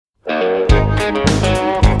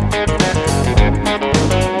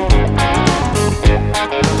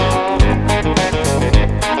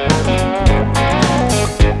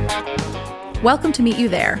Welcome to Meet You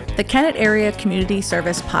There, the Kennett Area Community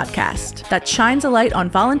Service podcast that shines a light on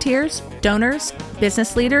volunteers, donors,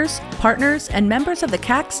 business leaders, partners, and members of the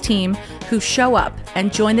CACS team who show up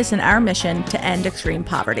and join us in our mission to end extreme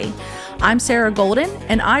poverty. I'm Sarah Golden,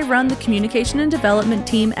 and I run the Communication and Development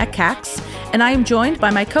team at CACS, and I am joined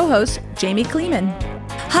by my co-host, Jamie Kleeman.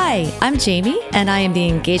 Hi, I'm Jamie, and I am the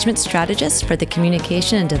engagement strategist for the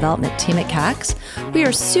Communication and Development team at CACS. We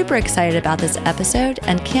are super excited about this episode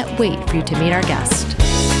and can't wait for you to meet our guest.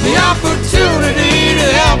 The opportunity to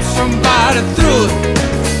help somebody through it,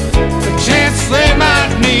 the chance they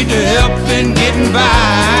might need to help in getting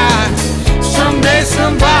by. Someday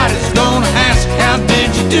somebody's gonna ask, how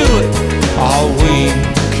did you do it? All we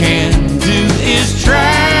can do is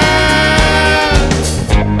try.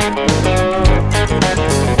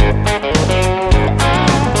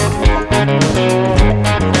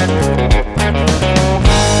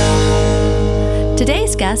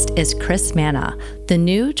 Today's guest is Chris Manna, the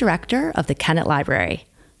new director of the Kennett Library.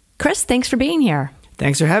 Chris, thanks for being here.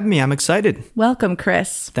 Thanks for having me. I'm excited. Welcome,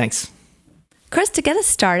 Chris. Thanks. Chris, to get us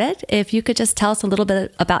started, if you could just tell us a little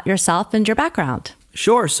bit about yourself and your background.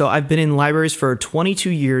 Sure. So I've been in libraries for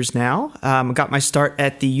 22 years now. I got my start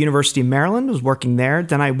at the University of Maryland, was working there.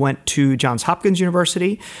 Then I went to Johns Hopkins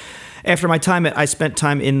University. After my time, I spent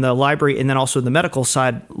time in the library and then also the medical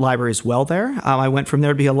side library as well there. I went from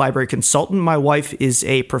there to be a library consultant. My wife is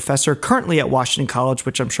a professor currently at Washington College,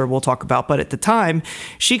 which I'm sure we'll talk about. But at the time,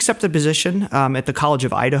 she accepted a position at the College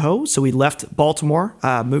of Idaho. So we left Baltimore,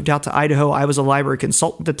 moved out to Idaho. I was a library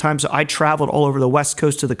consultant at the time, so I traveled all over the West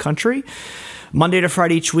Coast of the country, Monday to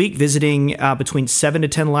Friday each week, visiting between 7 to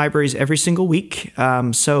 10 libraries every single week.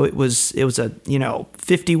 So it was a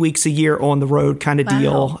 50 weeks a year on the road kind of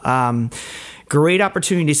deal. Great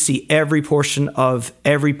opportunity to see every portion of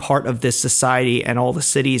every part of this society and all the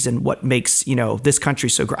cities and what makes this country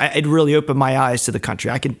so great. It really opened my eyes to the country.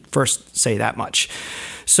 I can first say that much.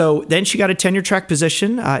 So then she got a tenure track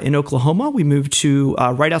position in Oklahoma. We moved to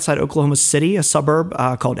right outside Oklahoma City, a suburb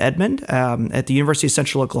called Edmond, at the University of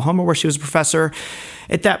Central Oklahoma, where she was a professor.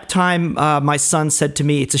 At that time, my son said to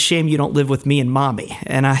me, "It's a shame you don't live with me and mommy."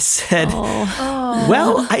 And I said,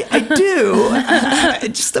 "Well, I do.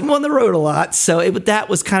 I'm on the road a lot." So that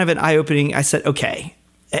was kind of an eye-opening. I said, "Okay,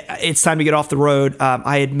 it's time to get off the road."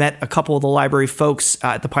 I had met a couple of the library folks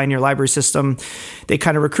at the Pioneer Library System. They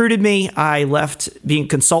kind of recruited me. I left being a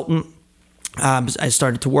consultant. I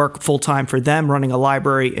started to work full-time for them, running a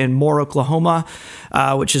library in Moore, Oklahoma,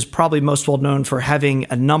 which is probably most well known for having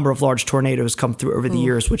a number of large tornadoes come through over the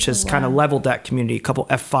years, which has kind of leveled that community. A couple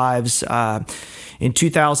F5s in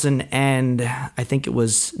 2000 and I think it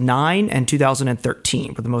was 9 and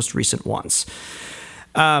 2013 were the most recent ones.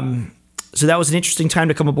 So that was an interesting time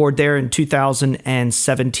to come aboard there in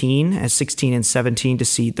 2017, 16 and 17, to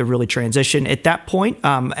see the really transition. At that point,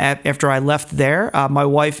 after I left there, my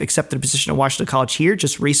wife accepted a position at Washington College here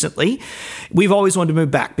just recently. We've always wanted to move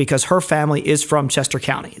back because her family is from Chester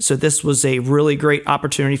County. So this was a really great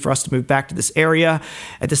opportunity for us to move back to this area.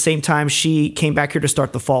 At the same time, she came back here to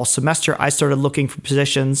start the fall semester. I started looking for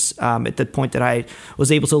positions at the point that I was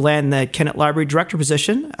able to land the Kennett Library director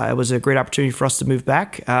position. It was a great opportunity for us to move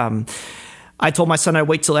back. I told my son I'd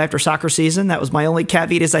wait till after soccer season. That was my only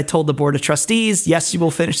caveat. As I told the board of trustees, yes, you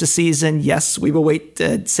will finish the season. Yes, we will wait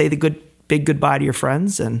to say the big goodbye to your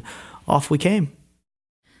friends. And off we came.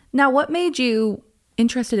 Now, what made you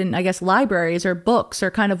interested in, I guess, libraries or books,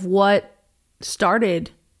 or kind of what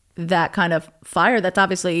started that kind of fire that's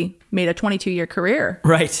obviously made a 22-year career?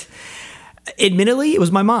 Right. Admittedly, it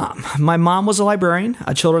was my mom. My mom was a librarian,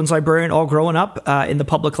 a children's librarian, all growing up in the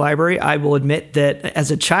public library. I will admit that as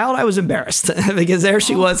a child, I was embarrassed because there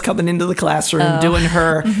she was coming into the classroom, doing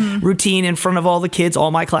her routine in front of all the kids, all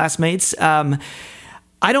my classmates.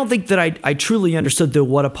 I don't think that I truly understood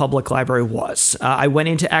what a public library was. I went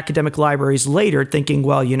into academic libraries later thinking,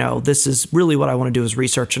 well, this is really what I want to do is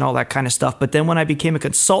research and all that kind of stuff. But then when I became a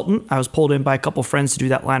consultant, I was pulled in by a couple of friends to do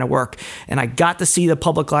that line of work. And I got to see the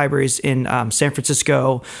public libraries in San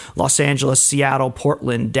Francisco, Los Angeles, Seattle,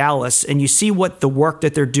 Portland, Dallas. And you see what the work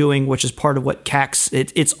that they're doing, which is part of what CACS,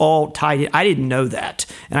 it's all tied in. I didn't know that.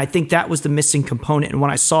 And I think that was the missing component. And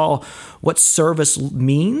when I saw what service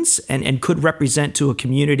means and could represent to a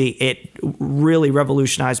community, it really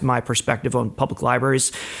revolutionized my perspective on public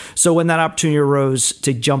libraries. So when that opportunity arose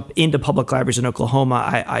to jump into public libraries in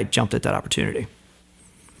Oklahoma, I jumped at that opportunity.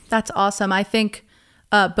 That's awesome. I think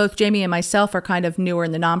both Jamie and myself are kind of newer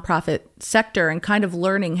in the nonprofit sector and kind of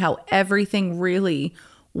learning how everything really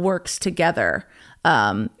works together.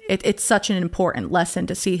 It's such an important lesson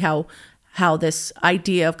to see how this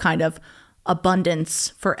idea of kind of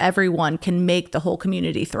abundance for everyone can make the whole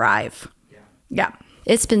community thrive. Yeah.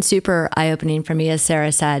 It's been super eye-opening for me, as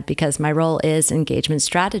Sarah said, because my role is engagement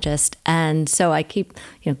strategist. And so I keep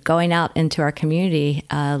going out into our community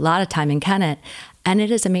a lot of time in Kennett. And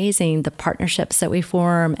it is amazing the partnerships that we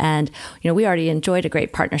form. And, we already enjoyed a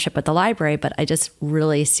great partnership with the library, but I just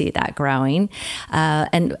really see that growing.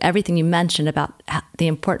 And everything you mentioned about the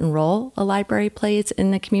important role a library plays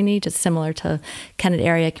in the community, just similar to Kennett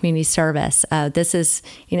Area Community Service. This is,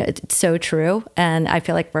 it's so true. And I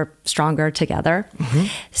feel like we're stronger together. Mm-hmm.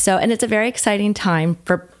 So, and it's a very exciting time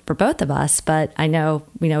for both of us. But I know,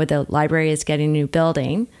 the library is getting a new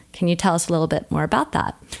building. Can you tell us a little bit more about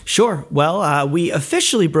that? Sure. Well, we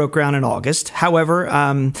officially broke ground in August. However,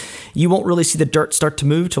 you won't really see the dirt start to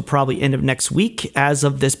move till probably end of next week. As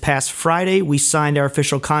of this past Friday, we signed our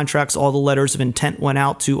official contracts. All the letters of intent went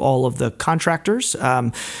out to all of the contractors.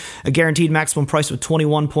 A guaranteed maximum price of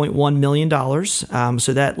 $21.1 million.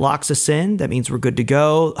 So that locks us in. That means we're good to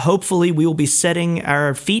go. Hopefully, we will be setting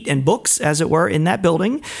our feet and books, as it were, in that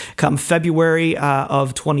building come February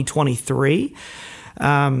of 2023.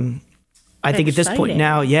 I think at this point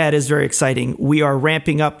now, it is very exciting. We are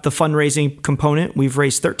ramping up the fundraising component. We've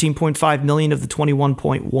raised $13.5 million of the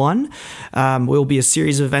 21.1. There will be a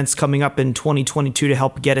series of events coming up in 2022 to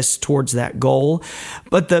help get us towards that goal.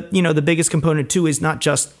 But the biggest component too is not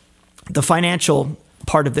just the financial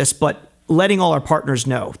part of this, but letting all our partners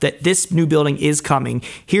know that this new building is coming.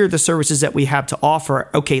 Here are the services that we have to offer.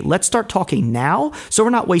 Okay, let's start talking now, so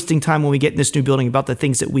we're not wasting time when we get in this new building about the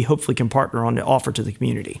things that we hopefully can partner on to offer to the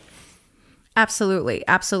community. Absolutely.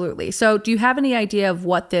 Absolutely. So do you have any idea of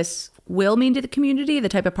what this will mean to the community, the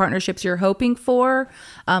type of partnerships you're hoping for?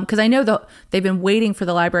 Because I know they've been waiting for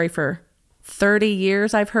the library for 30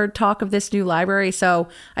 years. I've heard talk of this new library. So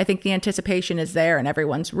I think the anticipation is there and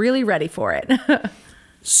everyone's really ready for it.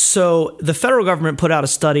 So the federal government put out a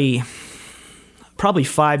study probably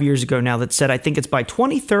 5 years ago now that said, I think it's by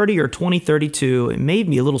 2030 or 2032, it may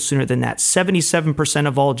be a little sooner than that, 77%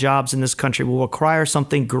 of all jobs in this country will require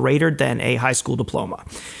something greater than a high school diploma.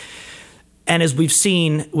 And as we've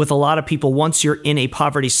seen with a lot of people, once you're in a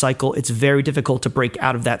poverty cycle, it's very difficult to break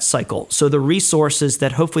out of that cycle. So the resources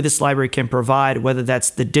that hopefully this library can provide, whether that's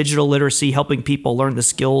the digital literacy, helping people learn the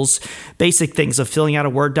skills, basic things of filling out a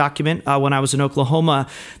Word document. When I was in Oklahoma,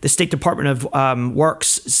 the State Department of Works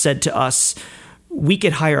said to us, we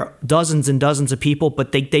could hire dozens and dozens of people,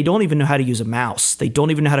 but they don't even know how to use a mouse. They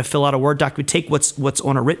don't even know how to fill out a Word document. Take what's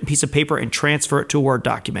on a written piece of paper and transfer it to a Word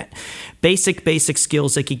document. Basic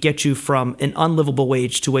skills that could get you from an unlivable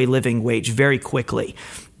wage to a living wage very quickly.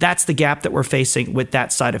 That's the gap that we're facing with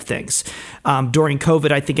that side of things. During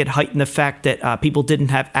COVID, I think it heightened the fact that people didn't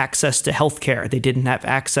have access to healthcare. They didn't have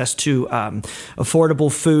access to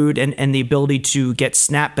affordable food and the ability to get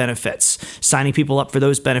SNAP benefits, signing people up for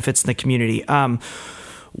those benefits in the community.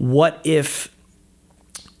 What if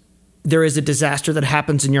there is a disaster that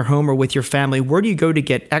happens in your home or with your family? Where do you go to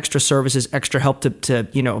get extra services, extra help to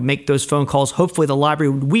make those phone calls? Hopefully the library,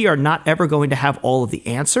 we are not ever going to have all of the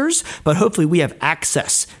answers, but hopefully we have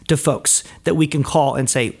access to folks that we can call and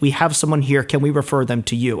say, we have someone here, can we refer them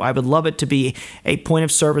to you? I would love it to be a point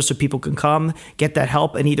of service so people can come, get that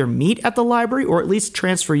help, and either meet at the library or at least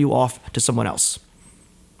transfer you off to someone else.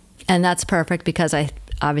 And that's perfect because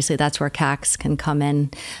obviously that's where CACs can come in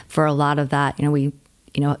for a lot of that. We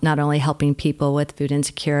not only helping people with food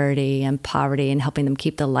insecurity and poverty and helping them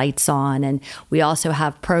keep the lights on. And we also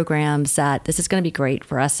have programs that this is going to be great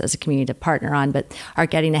for us as a community to partner on, but are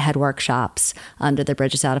getting ahead workshops under the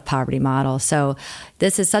Bridges Out of Poverty model. So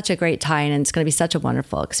this is such a great tie-in, and it's going to be such a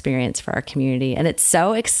wonderful experience for our community. And it's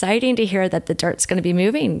so exciting to hear that the dirt's going to be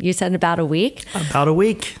moving. You said in about a week. About a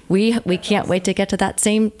week. We can't wait to get to that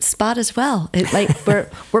same spot as well.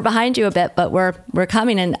 We're behind you a bit, but we're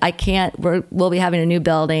coming, and we'll be having a new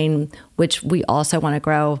building, which we also want to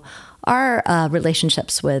grow our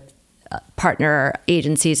relationships with partner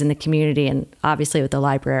agencies in the community and obviously with the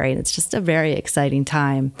library. And it's just a very exciting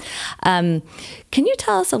time. Can you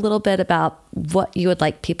tell us a little bit about what you would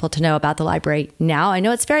like people to know about the library now? I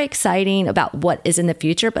know it's very exciting about what is in the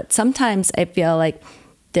future, but sometimes I feel like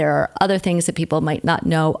there are other things that people might not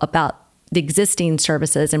know about the existing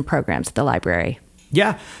services and programs at the library.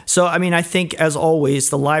 Yeah. So, I mean, I think as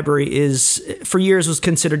always, the library is, for years was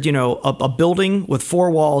considered, a building with 4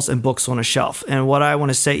 walls and books on a shelf. And what I want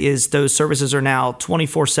to say is those services are now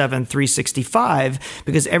 24/7, 365,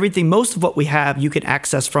 because most of what we have, you can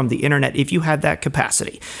access from the internet if you have that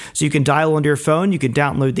capacity. So you can dial onto your phone, you can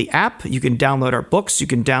download the app, you can download our books, you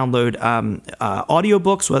can download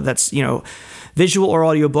audiobooks, whether that's, visual or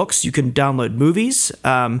audio books. You can download movies.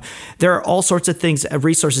 There are all sorts of things,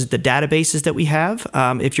 resources, the databases that we have.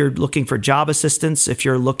 If you're looking for job assistance, if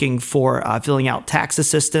you're looking for filling out tax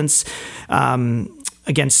assistance,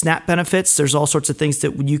 again, SNAP benefits, there's all sorts of things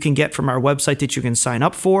that you can get from our website that you can sign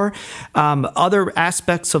up for. Other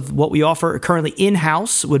aspects of what we offer currently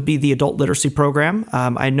in-house would be the adult literacy program.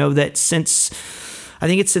 I know that since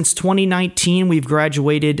 2019, we've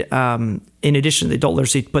graduated, in addition to the adult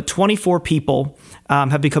literacy, but 24 people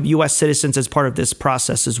have become U.S. citizens as part of this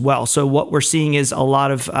process as well. So what we're seeing is a lot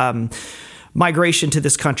of migration to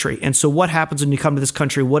this country. And so what happens when you come to this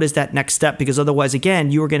country? What is that next step? Because otherwise,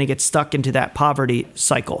 again, you are going to get stuck into that poverty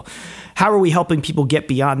cycle. How are we helping people get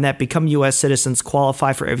beyond that, become U.S. citizens,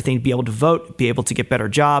 qualify for everything, be able to vote, be able to get better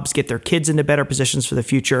jobs, get their kids into better positions for the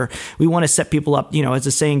future? We want to set people up, as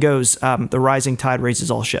the saying goes, the rising tide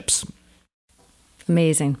raises all ships.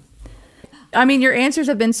 Amazing. I mean, your answers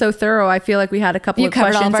have been so thorough. I feel like we had a couple of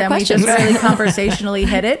questions and we just really conversationally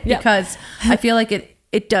hit it because I feel like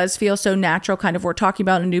it does feel so natural. Kind of, we're talking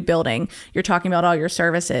about a new building. You're talking about all your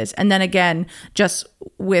services. And then again, just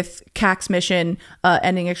with CAC's mission,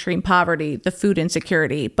 ending extreme poverty, the food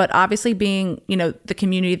insecurity, but obviously being, the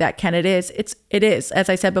community that Kennett is, it is, as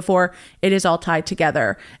I said before, it is all tied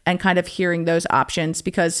together, and kind of hearing those options,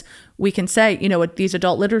 because we can say, with these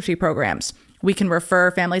adult literacy programs, we can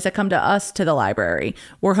refer families that come to us to the library.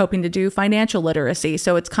 We're hoping to do financial literacy.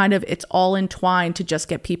 So it's all entwined to just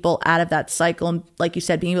get people out of that cycle. And like you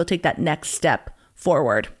said, being able to take that next step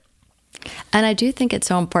forward. And I do think it's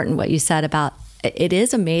so important what you said about, it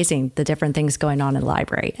is amazing the different things going on in the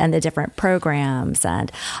library and the different programs.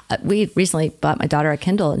 And we recently bought my daughter a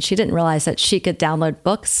Kindle, and she didn't realize that she could download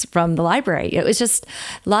books from the library. It was just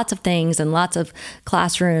lots of things and lots of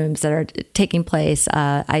classrooms that are taking place.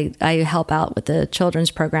 I help out with the children's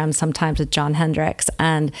program sometimes with John Hendricks,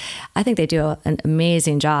 and I think they do an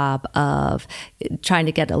amazing job of trying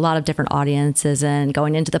to get a lot of different audiences in,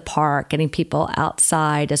 going into the park, getting people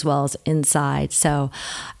outside as well as inside. So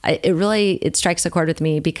it strikes a chord with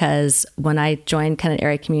me, because when I joined Kennett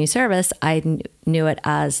Area Community Service, I knew it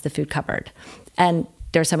as the food cupboard. And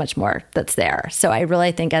there's so much more that's there. So I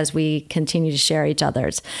really think as we continue to share each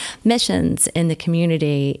other's missions in the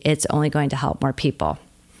community, it's only going to help more people.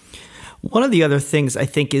 One of the other things I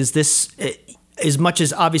think is this, as much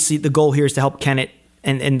as obviously the goal here is to help Kennett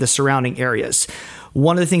and the surrounding areas.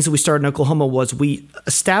 One of the things that we started in Oklahoma was we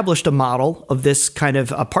established a model of this kind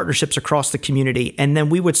of partnerships across the community. And then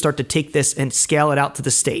we would start to take this and scale it out to the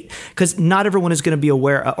state, because not everyone is going to be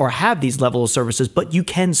aware or have these level of services, but you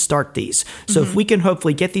can start these. So if we can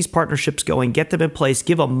hopefully get these partnerships going, get them in place,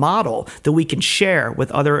 give a model that we can share with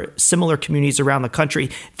other similar communities around the country,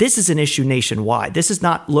 this is an issue nationwide. This is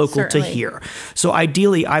not local to here. So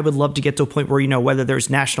ideally, I would love to get to a point where, whether there's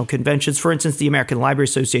national conventions, for instance, the American Library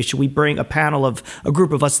Association, we bring a panel of a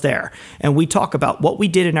group of us there, and we talk about what we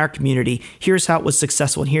did in our community. Here's how it was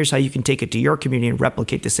successful, and here's how you can take it to your community and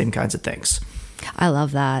replicate the same kinds of things. I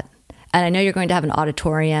love that. And I know you're going to have an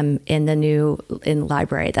auditorium in the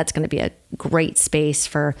library. That's going to be a great space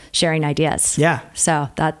for sharing ideas. Yeah.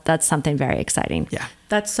 So that's something very exciting. Yeah.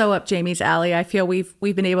 That's so up Jamie's alley. I feel we've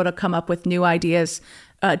been able to come up with new ideas,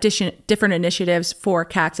 different initiatives for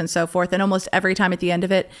CACs and so forth, and almost every time at the end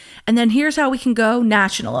of it, and then here's how we can go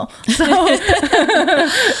national.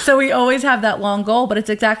 So we always have that long goal, but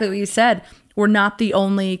it's exactly what you said. We're not the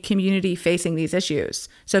only community facing these issues.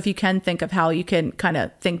 So if you can think of how you can kind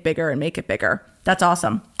of think bigger and make it bigger, that's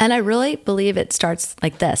awesome. And I really believe it starts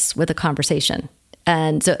like this, with a conversation.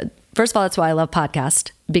 And so first of all, that's why I love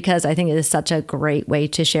podcasts, because I think it is such a great way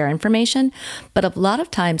to share information. But a lot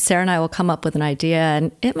of times, Sarah and I will come up with an idea,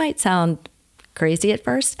 and it might sound crazy at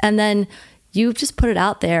first. And then you just put it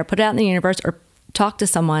out there, put it out in the universe, or talk to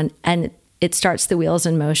someone, and it starts the wheels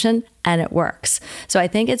in motion, and it works. So I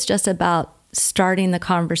think it's just about starting the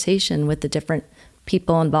conversation with the different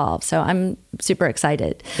people involved. So I'm super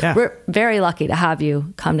excited. Yeah. We're very lucky to have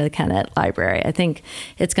you come to the Kennett Library. I think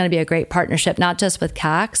it's going to be a great partnership, not just with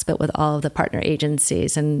CACs, but with all of the partner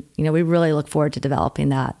agencies. And, we really look forward to developing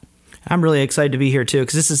that. I'm really excited to be here too,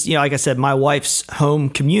 because this is, like I said, my wife's home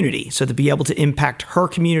community. So to be able to impact her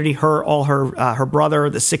community, her brother,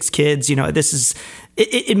 the 6 kids, this is,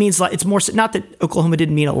 it means like, it's more, not that Oklahoma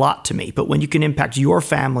didn't mean a lot to me, but when you can impact your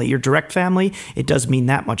family, your direct family, it does mean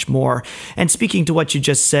that much more. And speaking to what you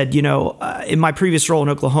just said, in my previous role in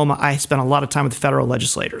Oklahoma, I spent a lot of time with federal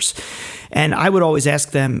legislators, and I would always ask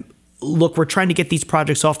them, look, we're trying to get these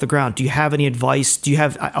projects off the ground. Do you have any advice?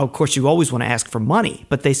 Of course, you always want to ask for money,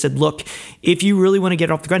 but they said, look, if you really want to get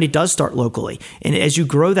it off the ground, it does start locally. And as you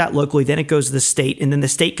grow that locally, then it goes to the state, and then the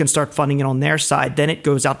state can start funding it on their side. Then it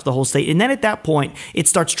goes out to the whole state. And then at that point, it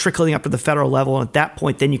starts trickling up to the federal level. And at that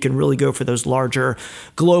point, then you can really go for those larger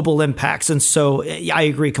global impacts. And so I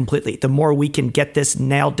agree completely. The more we can get this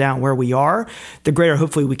nailed down where we are, the greater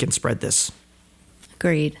hopefully we can spread this.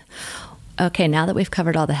 Agreed. Okay, now that we've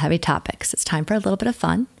covered all the heavy topics, it's time for a little bit of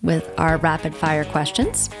fun with our rapid fire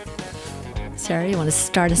questions. Sarah, you want to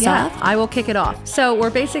start us off? I will kick it off. So we're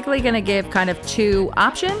basically going to give kind of 2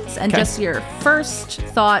 options, and just your first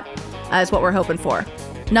thought is what we're hoping for.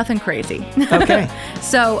 Nothing crazy. Okay.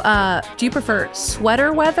 So, do you prefer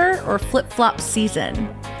sweater weather or flip-flop season?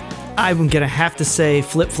 I'm going to have to say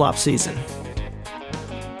flip-flop season.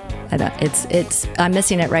 I'm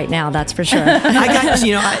missing it right now, that's for sure. I got,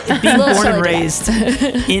 being born and raised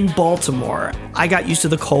in Baltimore, I got used to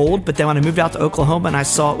the cold, but then when I moved out to Oklahoma and I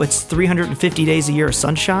saw it's 350 days a year of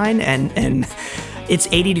sunshine, and it's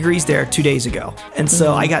 80 degrees there 2 days ago. And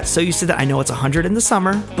so I got so used to that. I know it's 100 in the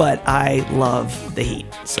summer, but I love the heat.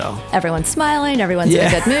 So everyone's smiling, everyone's in a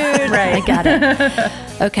good mood. Right. I got it.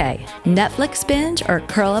 Okay, Netflix binge or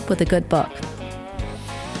curl up with a good book?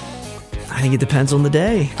 I think it depends on the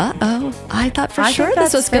day. Uh-oh. I thought for sure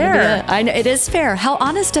this was going to be it. I know, it is fair. How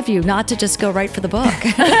honest of you not to just go right for the book.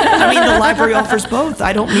 I mean, the library offers both.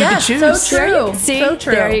 I don't need to choose. So true. See, so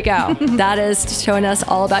true. There you go. That is showing us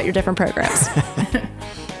all about your different programs.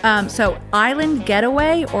 So island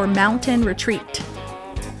getaway or mountain retreat?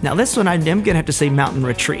 Now, this one, I'm going to have to say mountain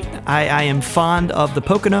retreat. I am fond of the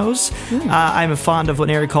Poconos. I'm fond of an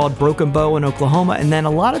area called Broken Bow in Oklahoma. And then a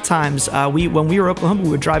lot of times, when we were in Oklahoma, we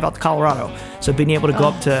would drive out to Colorado. So being able to go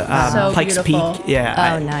up to so Pikes beautiful. Peak.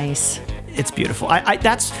 Yeah. Nice. It's beautiful.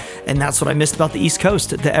 That's what I missed about the East Coast,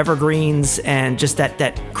 the evergreens and just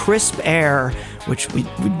that crisp air, which we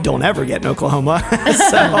don't ever get in Oklahoma.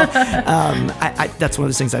 So that's one of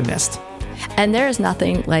those things I missed. And there is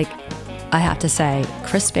nothing like, I have to say,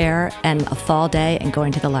 crisp air and a fall day and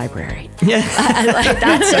going to the library. Yeah.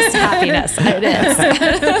 That's just happiness. It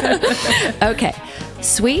is. Okay.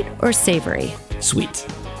 Sweet or savory? Sweet.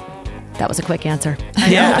 That was a quick answer.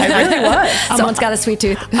 Yeah, it really was. Someone's got a sweet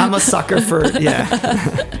tooth. I'm a sucker for,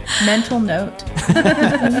 Mental note.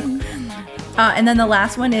 And then the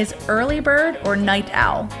last one is early bird or night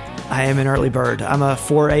owl? I am an early bird. I'm a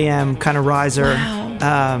 4 a.m. kind of riser. Wow.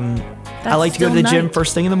 I like to go to the gym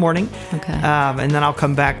first thing in the morning. Okay. And then I'll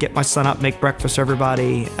come back, get my son up, make breakfast for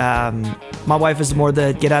everybody. My wife is more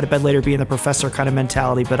the get out of bed later, being the professor kind of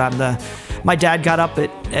mentality, but my dad got up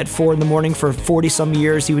at 4 in the morning for 40 some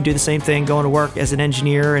years. He would do the same thing, going to work as an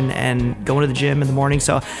engineer and going to the gym in the morning.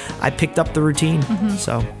 So I picked up the routine.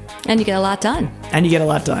 So. And you get a lot done.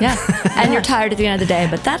 Yeah. And you're tired at the end of the day,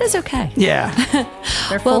 but that is okay. Yeah.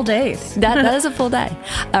 They're full days. That is a full day.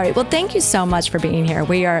 All right. Well, thank you so much for being here.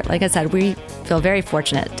 We are, like I said, we feel very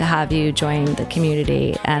fortunate to have you join the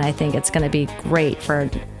community. And I think it's going to be great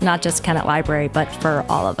for not just Kennett Library, but for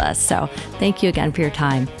all of us. So thank you again for your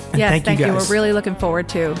time. Yes, thank you. Guys. We're really looking forward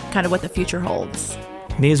to kind of what the future holds.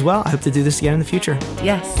 Me as well. I hope to do this again in the future.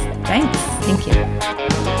 Yes. Thanks. Thank you.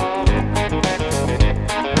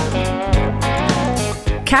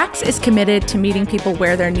 CACS is committed to meeting people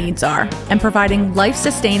where their needs are and providing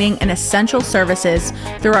life-sustaining and essential services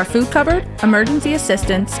through our food cupboard, emergency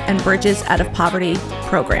assistance, and Bridges Out of Poverty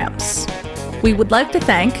programs. We would like to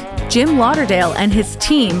thank Jim Lauderdale and his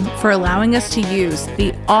team for allowing us to use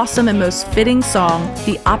the awesome and most fitting song,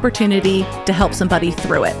 The Opportunity to Help Somebody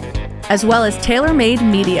Through It, as well as Tailor Made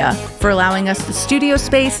Media for allowing us the studio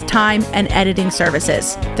space, time, and editing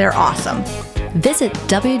services. They're awesome. Visit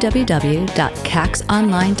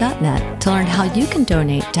www.cacsonline.net to learn how you can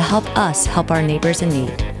donate to help us help our neighbors in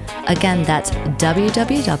need. Again, that's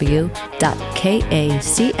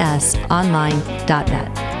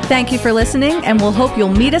www.kacsonline.net. Thank you for listening, and we'll hope you'll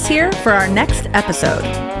meet us here for our next episode.